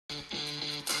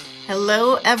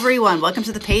Hello, everyone. Welcome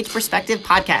to the Paige Perspective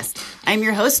Podcast. I'm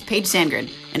your host, Paige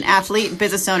Sandgren, an athlete,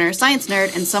 business owner, science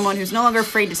nerd, and someone who's no longer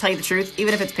afraid to tell you the truth,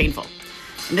 even if it's painful.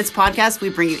 In this podcast, we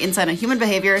bring you insight on human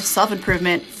behavior,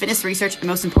 self-improvement, fitness research, and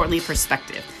most importantly,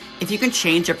 perspective. If you can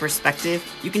change your perspective,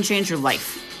 you can change your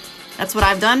life. That's what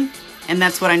I've done, and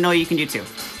that's what I know you can do too.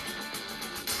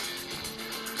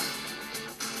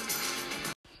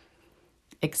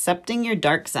 Accepting your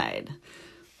dark side.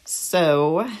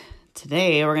 So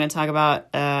today we're going to talk about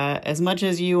as much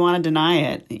as you want to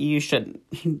deny it, you shouldn't.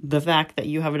 The fact that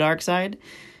you have a dark side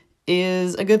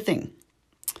is a good thing.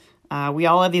 We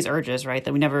all have these urges, right,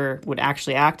 that we never would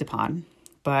actually act upon,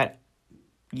 but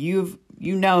you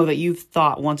know that you've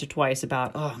thought once or twice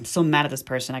about, oh, I'm so mad at this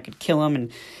person, I could kill him,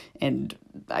 and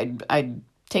I'd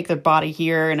take their body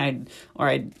here, and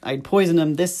I'd poison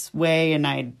them this way, and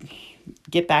I'd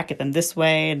get back at them this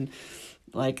way, and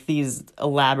like these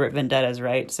elaborate vendettas,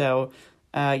 right? So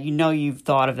you've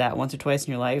thought of that once or twice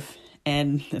in your life,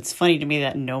 and it's funny to me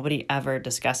that nobody ever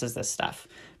discusses this stuff,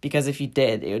 because if you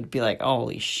did, it would be like,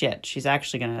 holy shit, she's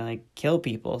actually gonna like kill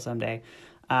people someday.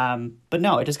 But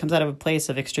no, it just comes out of a place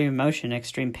of extreme emotion,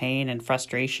 extreme pain and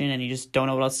frustration, and you just don't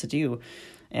know what else to do.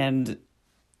 And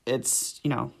it's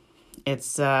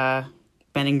been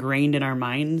ingrained in our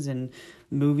minds and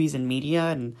movies and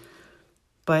media.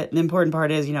 But the important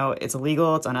part is, it's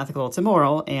illegal, it's unethical, it's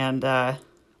immoral, and I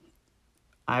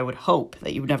would hope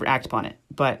that you would never act upon it.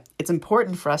 But it's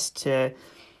important for us to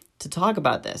talk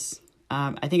about this.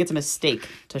 I think it's a mistake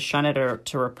to shun it or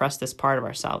to repress this part of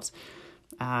ourselves.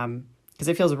 Because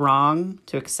it feels wrong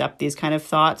to accept these kind of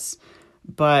thoughts,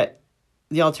 but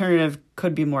the alternative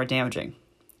could be more damaging.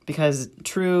 Because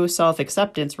true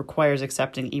self-acceptance requires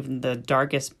accepting even the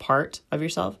darkest part of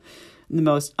yourself, the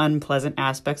most unpleasant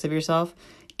aspects of yourself,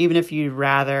 even if you'd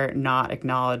rather not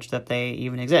acknowledge that they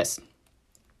even exist.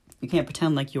 You can't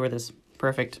pretend like you are this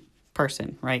perfect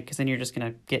person, right? Because then you're just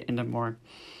going to get into more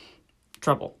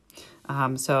trouble.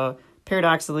 So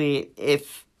paradoxically,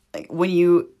 when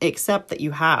you accept that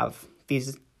you have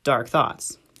these dark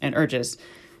thoughts and urges,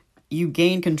 you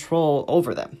gain control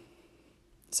over them.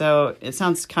 So it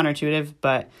sounds counterintuitive,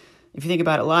 but if you think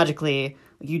about it logically,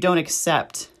 if you don't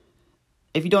accept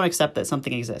that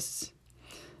something exists,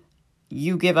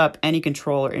 you give up any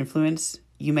control or influence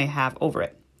you may have over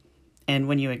it. And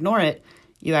when you ignore it,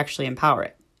 you actually empower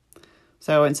it.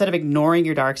 So instead of ignoring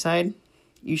your dark side,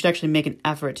 you should actually make an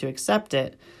effort to accept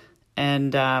it.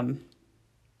 And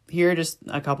here are just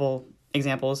a couple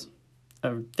examples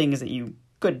of things that you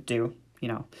could do,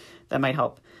 that might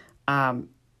help.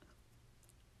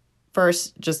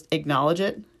 First, just acknowledge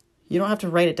it. You don't have to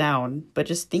write it down, but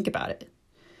just think about it.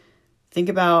 Think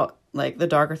about like the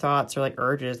darker thoughts or like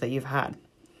urges that you've had.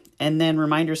 And then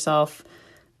remind yourself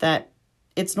that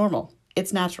it's normal.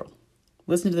 It's natural.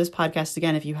 Listen to this podcast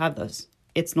again if you have those.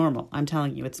 It's normal. I'm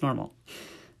telling you, it's normal.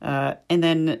 And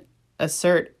then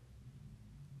assert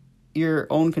your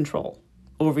own control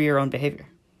over your own behavior.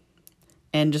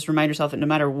 And just remind yourself that no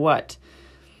matter what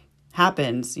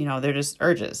happens, they're just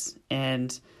urges.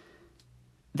 And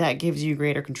that gives you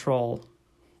greater control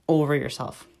over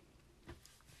yourself.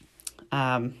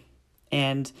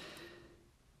 And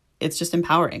it's just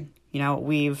empowering.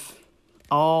 We've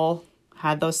all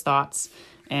had those thoughts,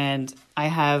 and I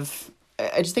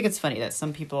just think it's funny that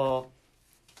some people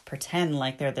pretend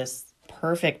like they're this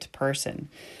perfect person,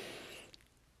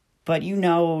 but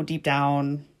deep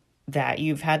down that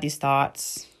you've had these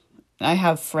thoughts. I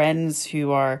have friends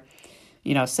who are,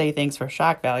 say things for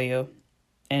shock value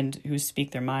and who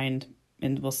speak their mind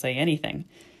and will say anything.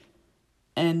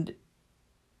 And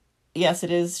yes,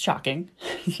 it is shocking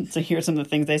to hear some of the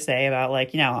things they say about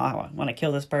I want to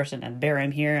kill this person and bury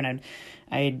him here, and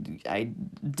I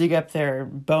dig up their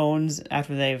bones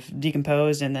after they've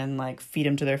decomposed and then feed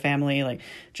them to their family,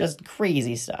 just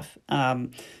crazy stuff.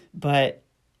 But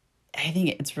I think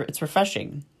it's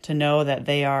refreshing to know that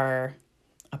they are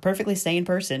a perfectly sane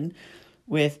person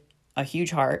with a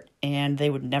huge heart, and they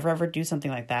would never ever do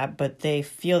something like that, but they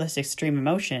feel this extreme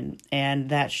emotion, and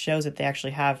that shows that they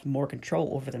actually have more control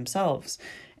over themselves,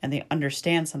 and they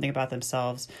understand something about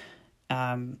themselves.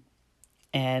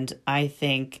 And I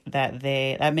think that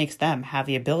that makes them have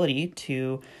the ability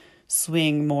to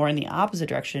swing more in the opposite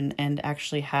direction and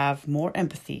actually have more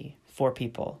empathy for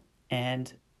people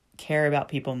and care about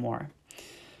people more.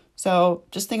 So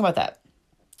just think about that.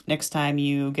 Next time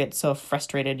you get so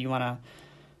frustrated, you want to,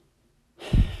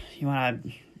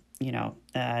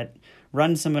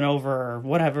 run someone over or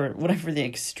whatever the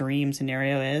extreme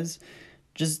scenario is,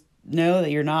 just know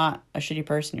that you're not a shitty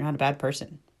person. You're not a bad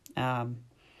person.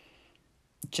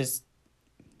 Just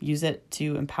use it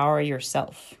to empower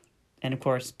yourself. And of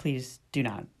course, please do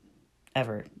not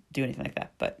ever do anything like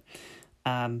that. But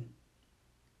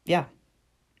yeah,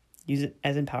 use it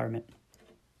as empowerment.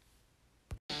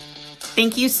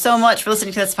 Thank you so much for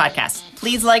listening to this podcast.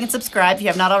 Please like and subscribe if you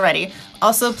have not already.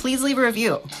 Also, please leave a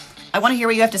review. I want to hear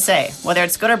what you have to say. Whether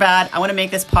it's good or bad, I want to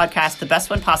make this podcast the best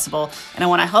one possible, and I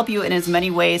want to help you in as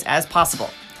many ways as possible.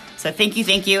 So thank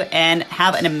you, and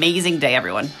have an amazing day,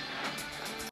 everyone.